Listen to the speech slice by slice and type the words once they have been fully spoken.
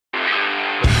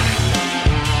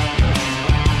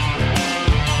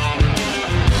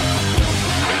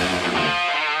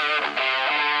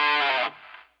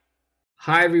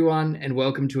Hi, everyone, and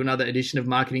welcome to another edition of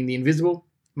Marketing the Invisible.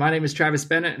 My name is Travis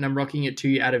Bennett, and I'm rocking it to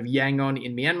you out of Yangon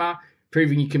in Myanmar,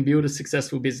 proving you can build a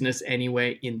successful business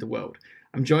anywhere in the world.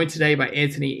 I'm joined today by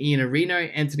Anthony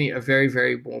Iannarino. Anthony, a very,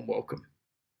 very warm welcome.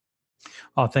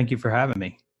 Oh, thank you for having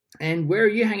me. And where are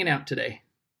you hanging out today?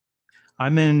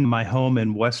 I'm in my home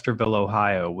in Westerville,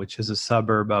 Ohio, which is a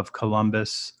suburb of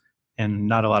Columbus. And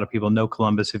not a lot of people know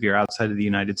Columbus if you're outside of the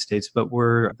United States, but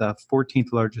we're the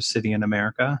 14th largest city in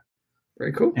America.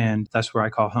 Very cool. And that's where I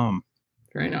call home.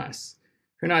 Very nice.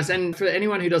 Very nice. And for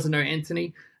anyone who doesn't know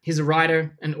Anthony, he's a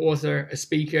writer, an author, a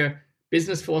speaker,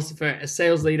 business philosopher, a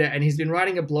sales leader, and he's been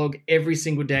writing a blog every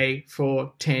single day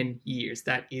for 10 years.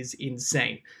 That is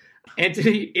insane.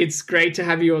 Anthony, it's great to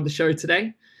have you on the show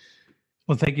today.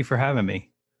 Well, thank you for having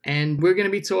me. And we're going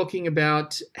to be talking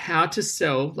about how to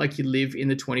sell like you live in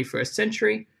the 21st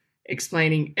century,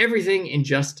 explaining everything in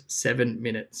just 7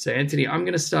 minutes. So, Anthony, I'm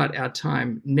going to start our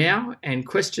time now. And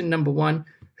question number one,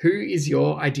 who is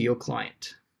your ideal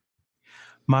client?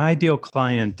 My ideal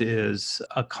client is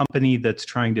a company that's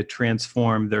trying to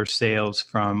transform their sales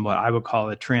from what I would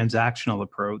call a transactional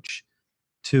approach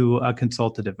to a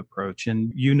consultative approach.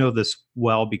 And you know this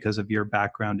well because of your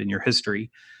background and your history.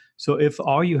 So if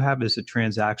all you have is a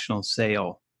transactional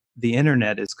sale, the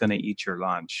internet is going to eat your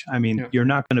lunch. I mean, You're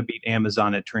not going to beat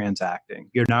Amazon at transacting.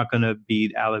 You're not going to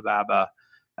beat Alibaba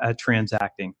at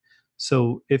transacting.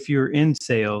 So if you're in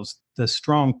sales, the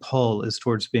strong pull is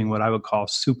towards being what I would call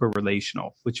super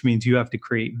relational, which means you have to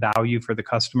create value for the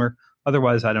customer.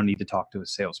 Otherwise, I don't need to talk to a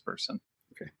salesperson.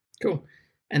 Okay, cool.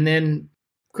 And then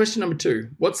question number two,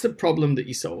 what's the problem that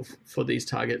you solve for these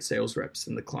target sales reps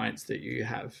and the clients that you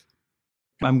have?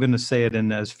 I'm going to say it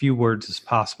in as few words as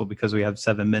possible because we have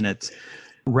 7 minutes.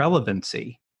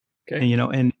 Relevancy. Okay.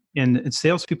 And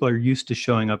salespeople are used to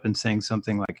showing up and saying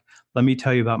something like, let me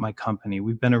tell you about my company.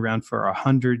 We've been around for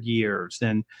 100 years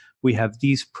and we have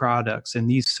these products and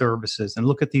these services. And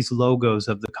look at these logos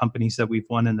of the companies that we've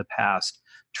won in the past.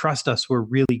 Trust us, we're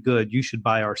really good. You should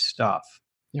buy our stuff.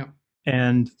 Yeah.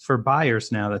 And for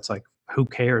buyers now, that's like, who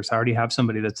cares? I already have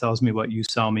somebody that sells me what you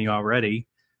sell me already.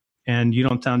 And you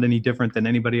don't sound any different than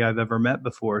anybody I've ever met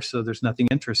before. So there's nothing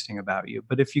interesting about you.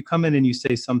 But if you come in and you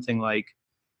say something like,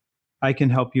 I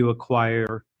can help you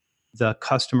acquire the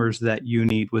customers that you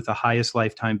need with the highest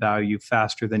lifetime value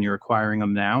faster than you're acquiring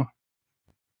them now,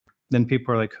 then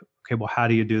people are like, okay, well, how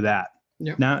do you do that?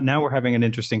 Yeah. Now we're having an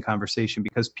interesting conversation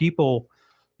because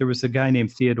there was a guy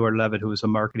named Theodore Levitt who was a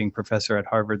marketing professor at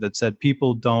Harvard that said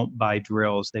people don't buy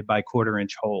drills, they buy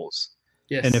 1/4-inch holes.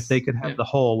 Yes. And if they could have the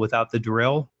hole without the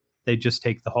drill, they just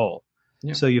take the hole.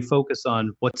 Yeah. So you focus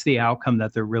on what's the outcome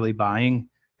that they're really buying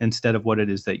instead of what it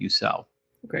is that you sell.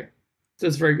 Okay.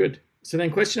 That's very good. So then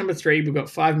question number three, we've got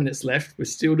 5 minutes left. We're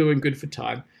still doing good for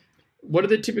time. What are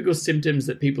the typical symptoms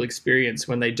that people experience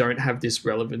when they don't have this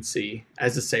relevancy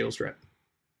as a sales rep?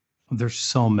 There's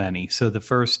so many. So the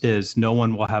first is no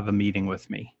one will have a meeting with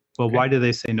me. Well, okay. Why do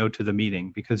they say no to the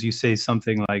meeting? Because you say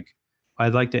something like,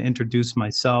 I'd like to introduce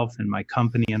myself and my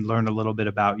company and learn a little bit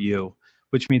about you.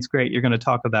 Which means, great, you're going to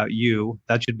talk about you.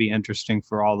 That should be interesting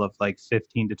for all of like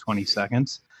 15 to 20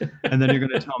 seconds. And then you're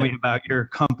going to tell me about your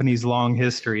company's long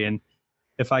history. And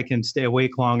if I can stay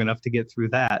awake long enough to get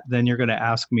through that, then you're going to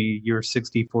ask me your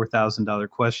 $64,000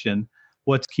 question,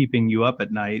 what's keeping you up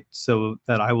at night, so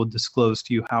that I will disclose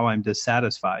to you how I'm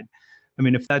dissatisfied. I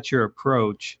mean, if that's your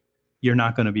approach, you're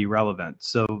not going to be relevant.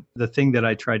 So the thing that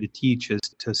I try to teach is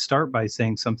to start by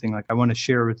saying something like, I want to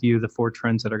share with you the 4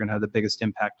 trends that are going to have the biggest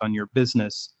impact on your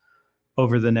business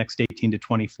over the next 18 to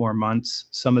 24 months,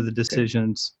 some of the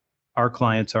decisions our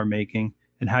clients are making,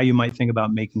 and how you might think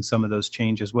about making some of those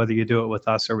changes, whether you do it with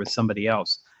us or with somebody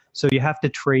else. So you have to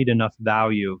trade enough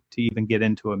value to even get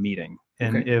into a meeting.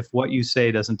 And if what you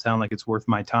say doesn't sound like it's worth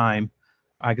my time,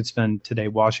 I could spend today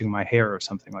washing my hair or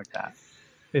something like that.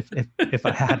 If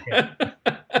I had it.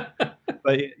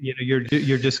 But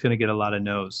you're just going to get a lot of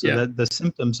no's. So the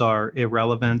symptoms are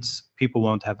irrelevance. People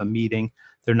won't have a meeting.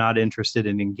 They're not interested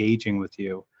in engaging with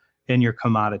you, and you're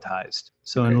commoditized.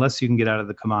 So unless you can get out of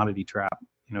the commodity trap,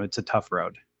 it's a tough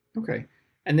road. Okay.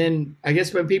 And then I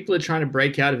guess when people are trying to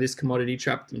break out of this commodity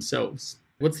trap themselves,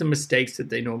 what's the mistakes that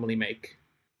they normally make?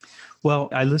 Well,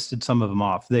 I listed some of them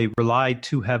off. They rely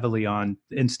too heavily on,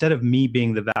 instead of me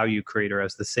being the value creator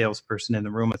as the salesperson in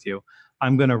the room with you,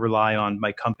 I'm going to rely on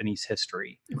my company's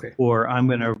history, or I'm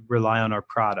going to rely on our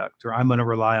product, or I'm going to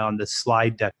rely on the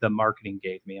slide deck that marketing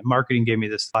gave me. And marketing gave me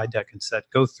this slide deck and said,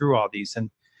 go through all these. And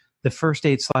the first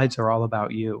 8 slides are all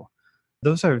about you.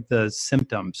 Those are the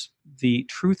symptoms. The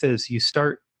truth is you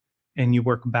start and you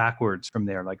work backwards from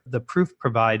there. Like the proof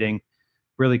providing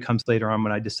really comes later on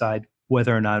when I decide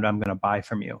whether or not I'm going to buy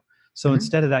from you. So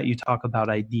instead of that, you talk about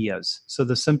ideas. So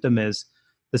the symptom is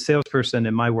the salesperson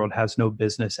in my world has no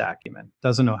business acumen,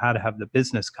 doesn't know how to have the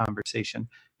business conversation,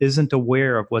 isn't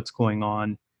aware of what's going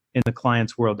on in the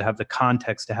client's world to have the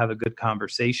context to have a good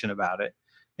conversation about it,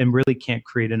 and really can't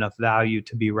create enough value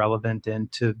to be relevant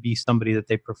and to be somebody that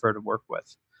they prefer to work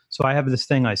with. So I have this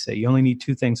thing I say, you only need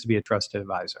two things to be a trusted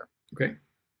advisor. Okay.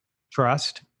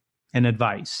 Trust and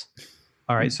advice.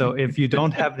 All right. So if you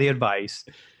don't have the advice,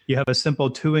 you have a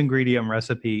simple 2-ingredient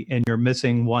recipe and you're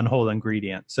missing one whole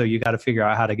ingredient. So you got to figure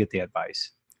out how to get the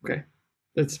advice. Okay.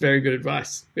 That's very good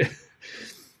advice.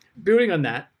 Building on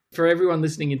that, for everyone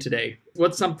listening in today,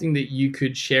 what's something that you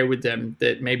could share with them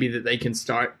that maybe that they can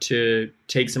start to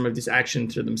take some of this action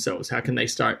to themselves? How can they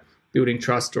start building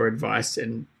trust or advice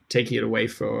and taking it away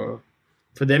for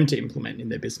them to implement in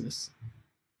their business?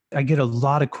 I get a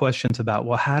lot of questions about,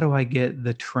 well, how do I get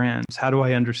the trends? How do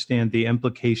I understand the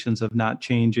implications of not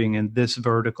changing in this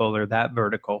vertical or that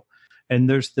vertical? And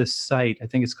there's this site, I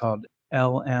think it's called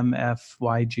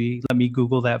LMFYG. Let me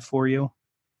Google that for you.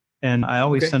 And I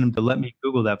always send them to let me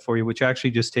Google that for you, which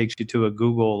actually just takes you to a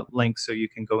Google link so you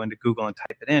can go into Google and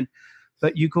type it in.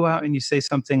 But you go out and you say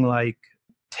something like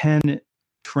 10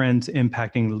 trends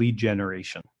impacting lead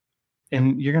generation.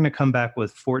 And you're going to come back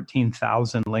with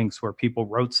 14,000 links where people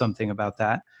wrote something about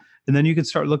that. And then you can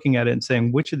start looking at it and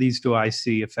saying, which of these do I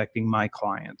see affecting my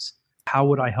clients? How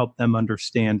would I help them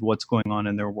understand what's going on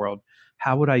in their world?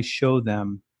 How would I show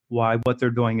them why what they're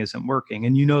doing isn't working?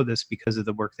 And you know this because of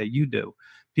the work that you do.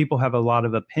 People have a lot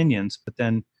of opinions, but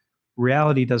then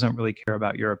reality doesn't really care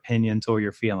about your opinions or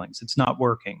your feelings. It's not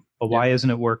working. But why isn't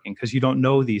it working? Because you don't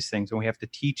know these things, and we have to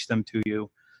teach them to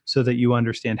you so that you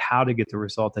understand how to get the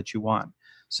result that you want.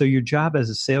 So your job as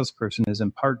a salesperson is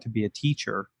in part to be a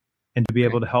teacher and to be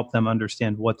able to help them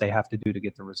understand what they have to do to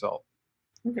get the result.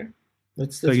 Okay.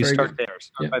 That's so you start there.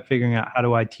 Start by figuring out, how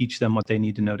do I teach them what they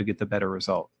need to know to get the better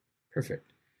result?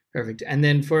 Perfect. And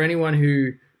then for anyone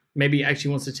who maybe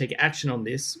actually wants to take action on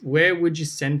this, where would you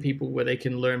send people where they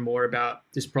can learn more about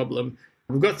this problem?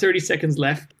 We've got 30 seconds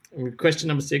left. We're question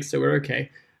number 6, so we're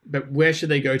okay. But where should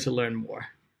they go to learn more?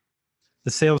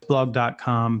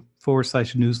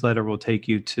 thesalesblog.com/newsletter will take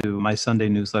you to my Sunday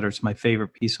newsletter. It's my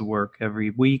favorite piece of work every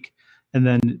week. And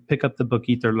then pick up the book,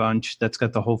 Eat Their Lunch. That's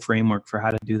got the whole framework for how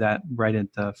to do that right in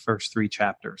the first 3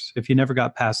 chapters. If you never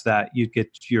got past that, you'd get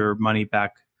your money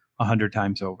back 100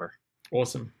 times over.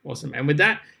 Awesome. And with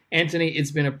that, Anthony,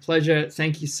 it's been a pleasure.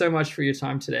 Thank you so much for your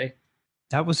time today.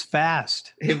 That was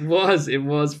fast. It was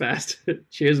fast.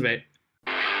 Cheers, mate.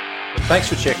 Thanks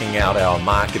for checking out our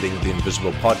Marketing the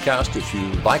Invisible podcast. If you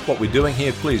like what we're doing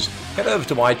here, please head over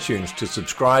to iTunes to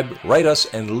subscribe, rate us,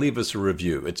 and leave us a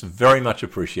review. It's very much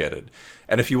appreciated.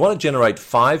 And if you want to generate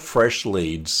 5 fresh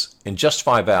leads in just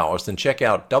 5 hours, then check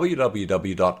out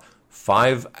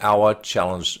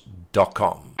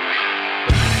www.5hourchallenge.com.